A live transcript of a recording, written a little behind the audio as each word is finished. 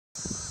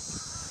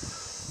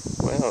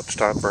Well, it's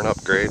time for an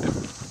upgrade.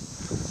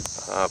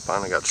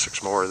 Finally got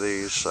 6 more of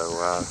these, so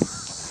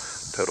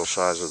total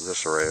size of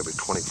this array will be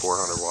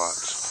 2400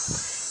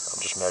 watts.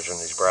 I'm just measuring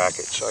these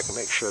brackets so I can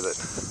make sure that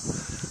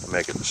I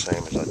make it the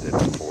same as I did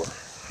before.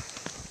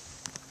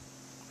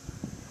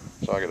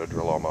 So I got to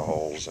drill all my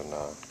holes and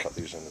cut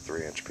these into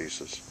 3-inch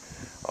pieces.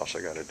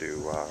 Also got to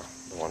do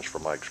the ones for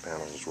Mike's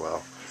panels as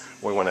well.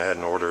 We went ahead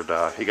and ordered,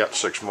 he got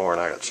 6 more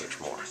and I got 6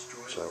 more.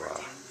 So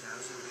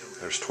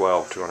there's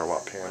 12 200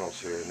 watt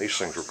panels here, and these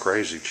things were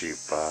crazy cheap.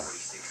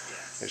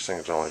 These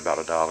things are only about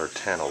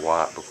 $1.10 a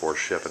watt before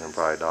shipping, and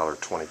probably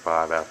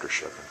 $1.25 after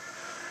shipping.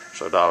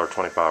 So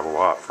 $1.25 a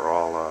watt for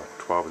all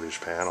 12 of these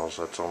panels.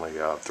 That's only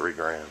 $3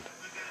 grand.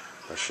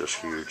 That's just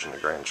huge in the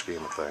grand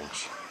scheme of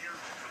things.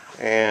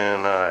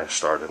 And I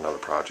started another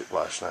project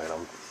last night.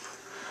 I'm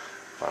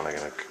finally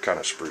going to kind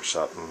of spruce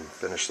up and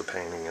finish the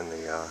painting in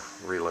the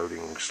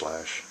reloading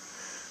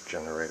 /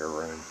 generator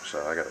room.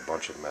 So I got a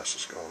bunch of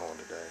messes going on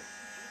today.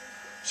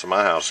 So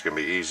my house is going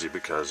to be easy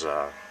because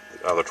the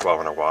other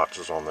 1200 watts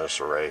is on this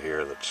array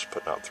here that's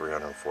putting out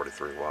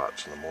 343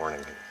 watts in the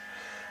morning.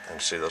 And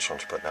see, this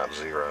one's putting out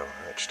 0.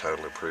 It's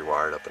totally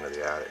pre-wired up into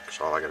the attic.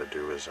 So all I got to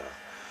do is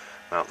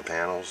mount the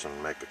panels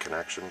and make the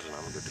connections, and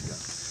I'm good to go.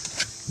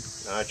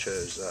 Now I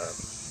chose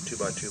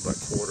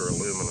 2x2x1/4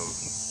 aluminum,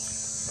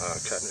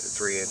 cutting it to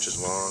 3 inches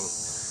long,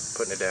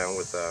 putting it down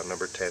with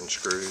number 10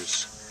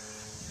 screws,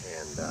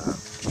 and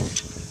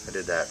I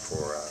did that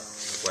for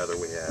the weather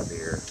we have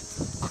here,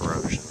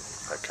 corrosion,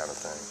 that kind of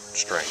thing,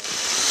 strength.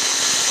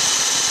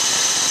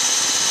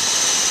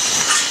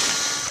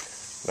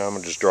 Now I'm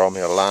going to just draw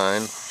me a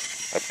line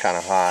up kind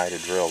of high to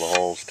drill the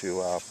holes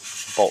to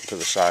bolt to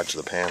the sides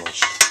of the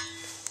panels.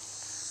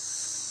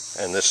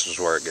 And this is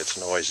where it gets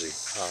noisy.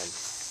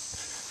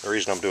 The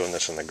reason I'm doing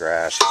this in the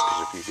grass is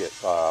because if you get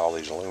all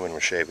these aluminum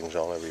shavings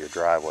all over your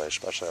driveway,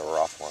 especially a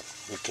rough one,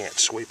 you can't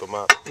sweep them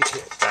up, you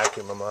can't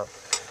vacuum them up,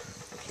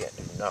 you can't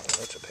do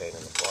nothing. It's a pain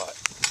in the butt.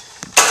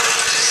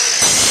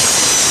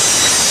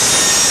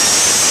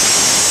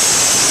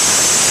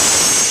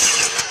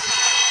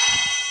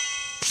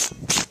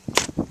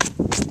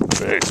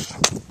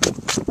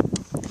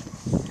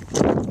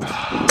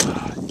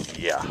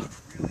 Yeah.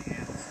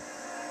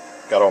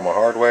 Got all my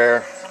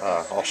hardware,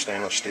 all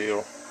stainless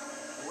steel.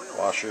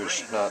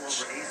 Washers,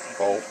 nuts,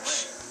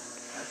 bolts,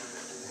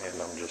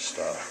 and I'm just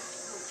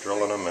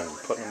drilling them and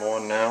putting them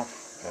on now,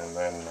 and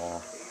then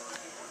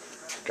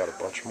got a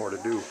bunch more to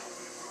do.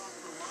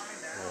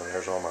 And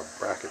there's all my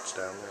brackets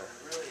down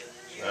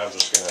there. Now I'm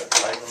just going to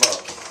tighten them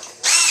up.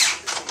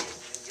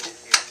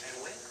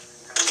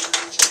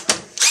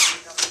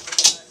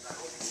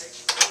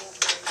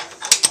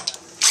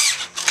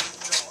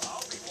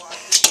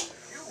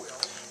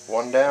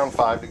 One down,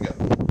 5 to go.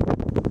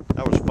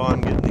 That was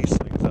fun getting these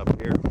things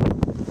up here,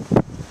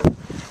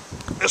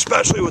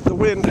 especially with the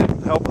wind,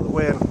 help of the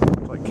wind.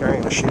 It's like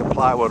carrying a sheet of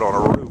plywood on a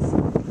roof.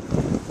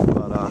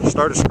 But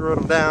started screwing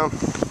them down.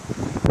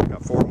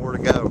 Got 4 more to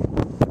go.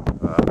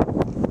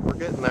 We're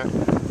getting there.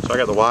 So I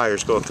got the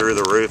wires going through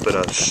the roof at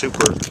a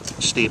super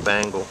steep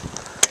angle.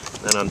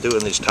 Then I'm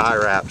doing these tie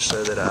wraps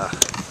so that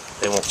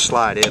they won't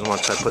slide in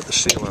once I put the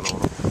sealant on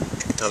them.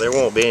 Now there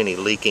won't be any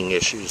leaking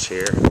issues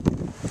here,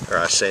 or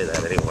I say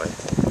that anyway,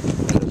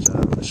 because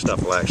this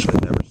stuff will actually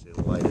never see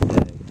the light of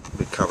day. It'll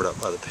be covered up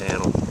by the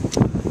panel,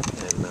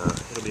 and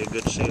it'll be a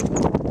good seal.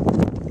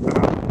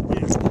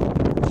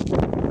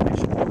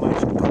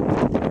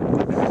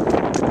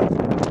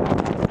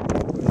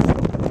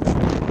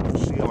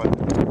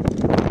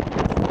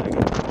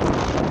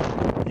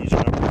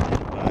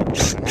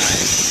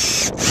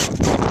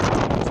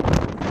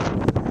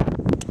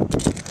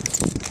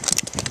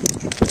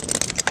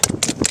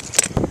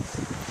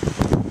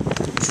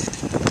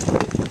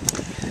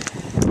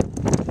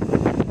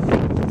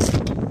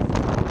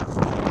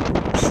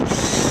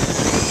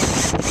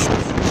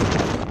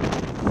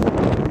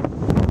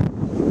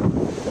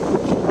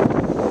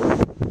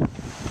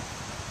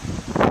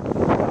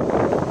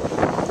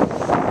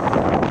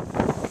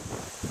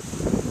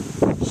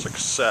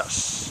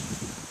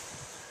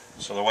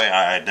 So the way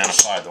I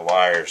identified the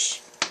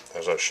wires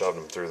as I shoved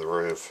them through the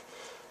roof,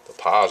 the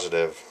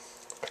positive,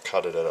 I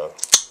cut it at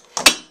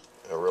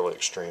a really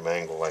extreme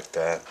angle like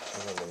that,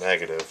 and then the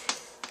negative,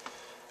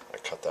 I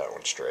cut that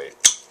one straight,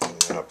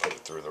 and then I put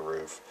it through the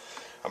roof.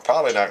 I'm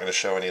probably not going to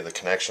show any of the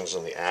connections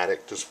in the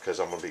attic just because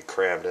I'm going to be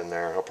crammed in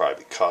there. I'll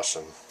probably be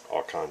cussing,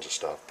 all kinds of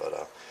stuff, but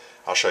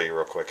I'll show you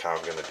real quick how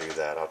I'm going to do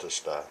that. I'll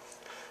just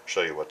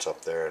show you what's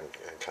up there and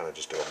kind of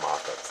just do a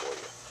mock-up for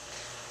you.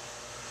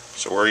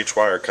 So where each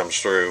wire comes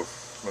through,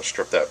 I'm going to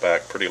strip that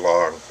back pretty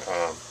long.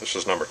 This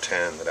is number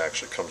 10 that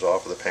actually comes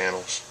off of the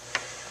panels,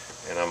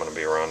 and I'm going to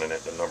be running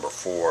it to number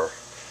 4.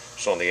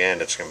 So in the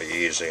end it's going to be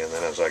easy, and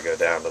then as I go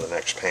down to the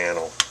next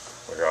panel,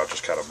 where I'll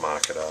just kind of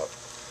mock it up,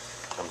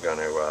 I'm going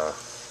to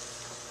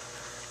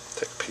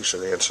take a piece of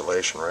the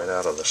insulation right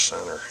out of the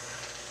center,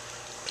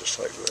 just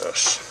like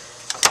this.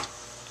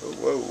 Oh,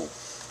 whoa,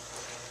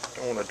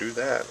 don't want to do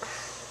that.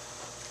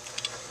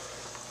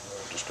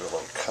 I'll just do a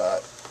little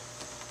cut.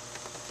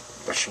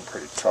 There's some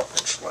pretty tough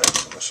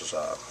insulation. This is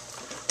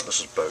This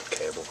is boat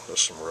cable. This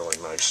is some really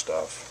nice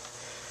stuff.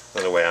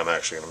 And the way I'm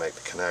actually going to make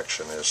the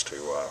connection is to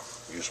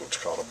use what's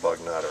called a bug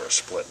nut or a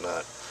split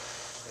nut.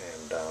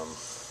 And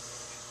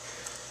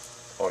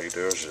all you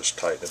do is just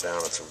tighten it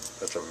down.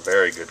 It's a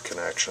very good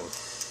connection.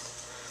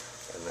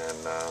 And then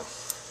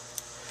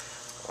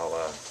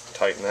I'll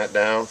tighten that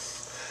down,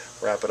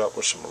 wrap it up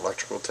with some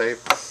electrical tape,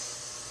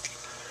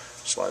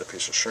 slide a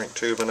piece of shrink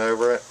tubing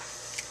over it,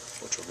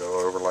 which will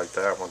go over like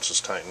that once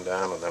it's tightened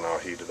down, and then I'll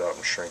heat it up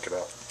and shrink it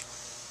up.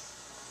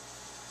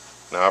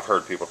 Now I've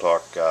heard people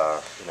talk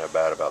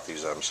bad about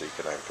these MC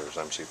connectors,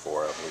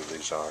 MC4 I believe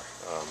these are,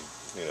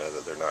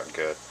 that they're not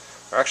good.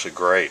 They're actually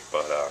great,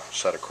 but a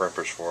set of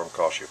crimpers for them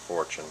costs you a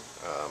fortune.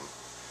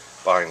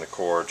 Buying the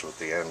cords with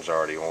the ends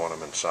already on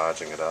them and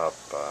sizing it up,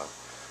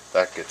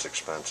 that gets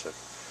expensive.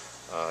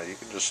 You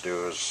can just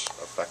do as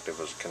effective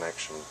as a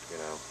connection,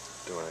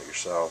 doing it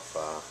yourself.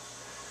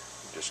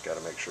 You just got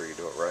to make sure you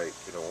do it right.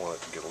 You don't want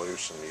it to get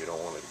loose and you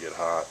don't want it to get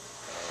hot.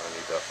 And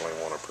you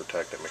definitely want to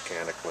protect it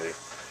mechanically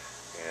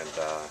and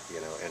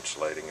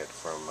insulating it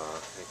from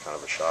any kind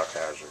of a shock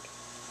hazard.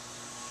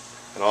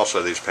 And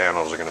also these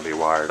panels are going to be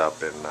wired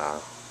up in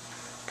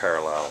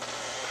parallel,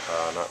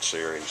 not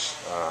series.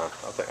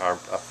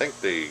 I think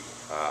the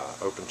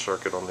open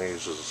circuit on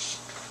these is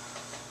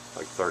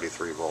like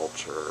 33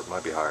 volts, or it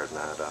might be higher than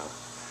that.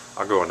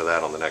 I'll go into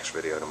that on the next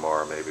video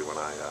tomorrow, maybe when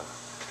I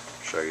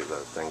show you the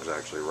things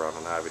actually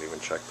running. I haven't even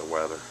checked the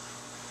weather,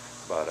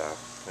 but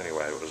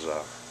anyway, it was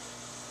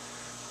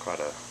quite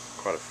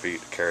a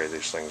feat to carry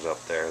these things up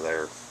there.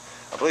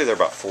 I believe they're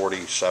about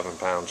 47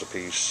 pounds a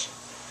piece,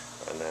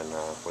 and then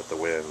with the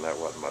wind, that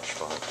wasn't much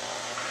fun.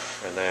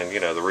 And then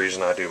the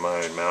reason I do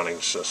my own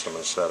mounting system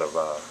instead of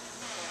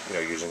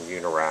using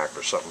Unirack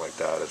or something like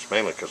that is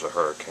mainly because of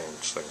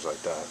hurricanes, things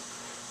like that.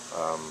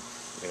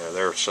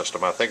 Their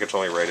system, I think it's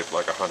only rated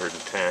for like 110,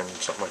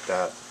 something like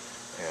that,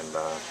 and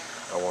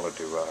I wanted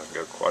to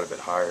go quite a bit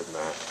higher than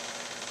that,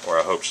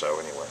 or I hope so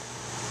anyway.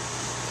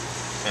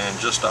 And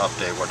just to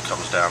update what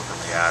comes down from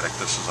the attic,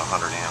 this is a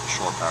 100 amp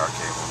shore power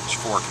cable. It's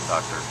 4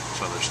 conductor,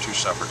 so there's 2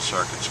 separate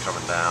circuits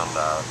coming down.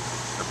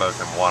 They're both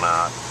in 1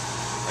 aught.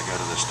 I go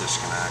to this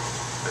disconnect.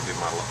 They do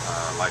my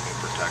lightning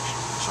protection,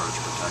 surge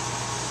protection,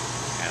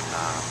 and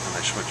then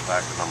they switch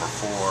back to number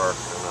 4,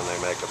 and then they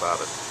make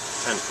about a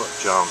 10-foot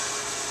jump.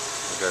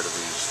 They go to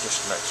these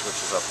disconnect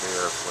switches up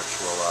here, which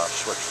will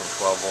switch from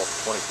 12 volt to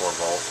 24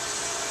 volt,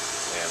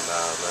 and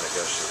then it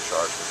goes to the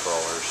charge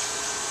controllers.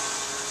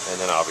 And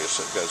then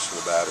obviously it goes to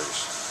the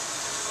batteries.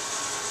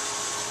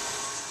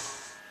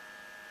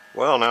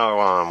 Well, now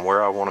I'm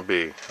where I want to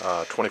be,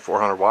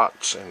 2400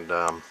 watts, and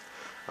I'm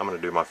going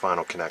to do my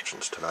final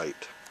connections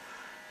tonight.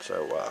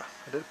 So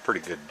I did a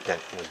pretty good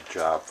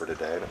job for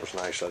today, and it was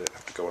nice. I didn't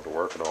have to go into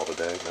work at all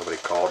today. Nobody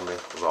called me.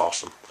 It was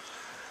awesome.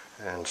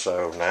 And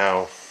so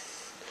now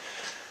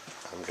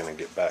I'm going to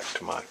get back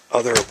to my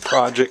other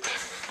project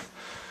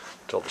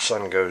until the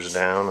sun goes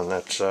down, and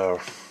that's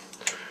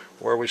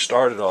where we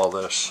started all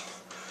this.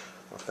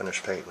 I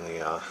finished painting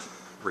the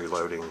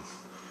reloading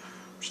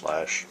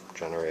slash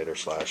generator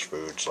slash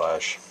food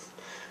slash,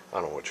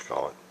 I don't know what you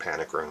call it,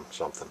 panic room,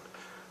 something.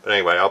 But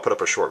anyway, I'll put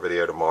up a short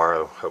video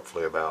tomorrow,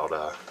 hopefully about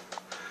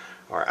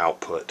our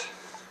output,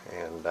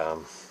 and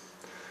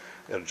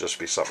it'll just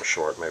be something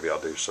short. Maybe I'll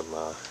do some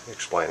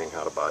explaining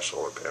how to buy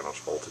solar panels,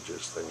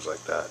 voltages, things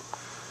like that.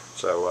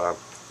 So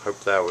hope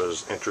that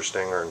was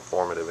interesting or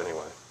informative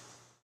anyway.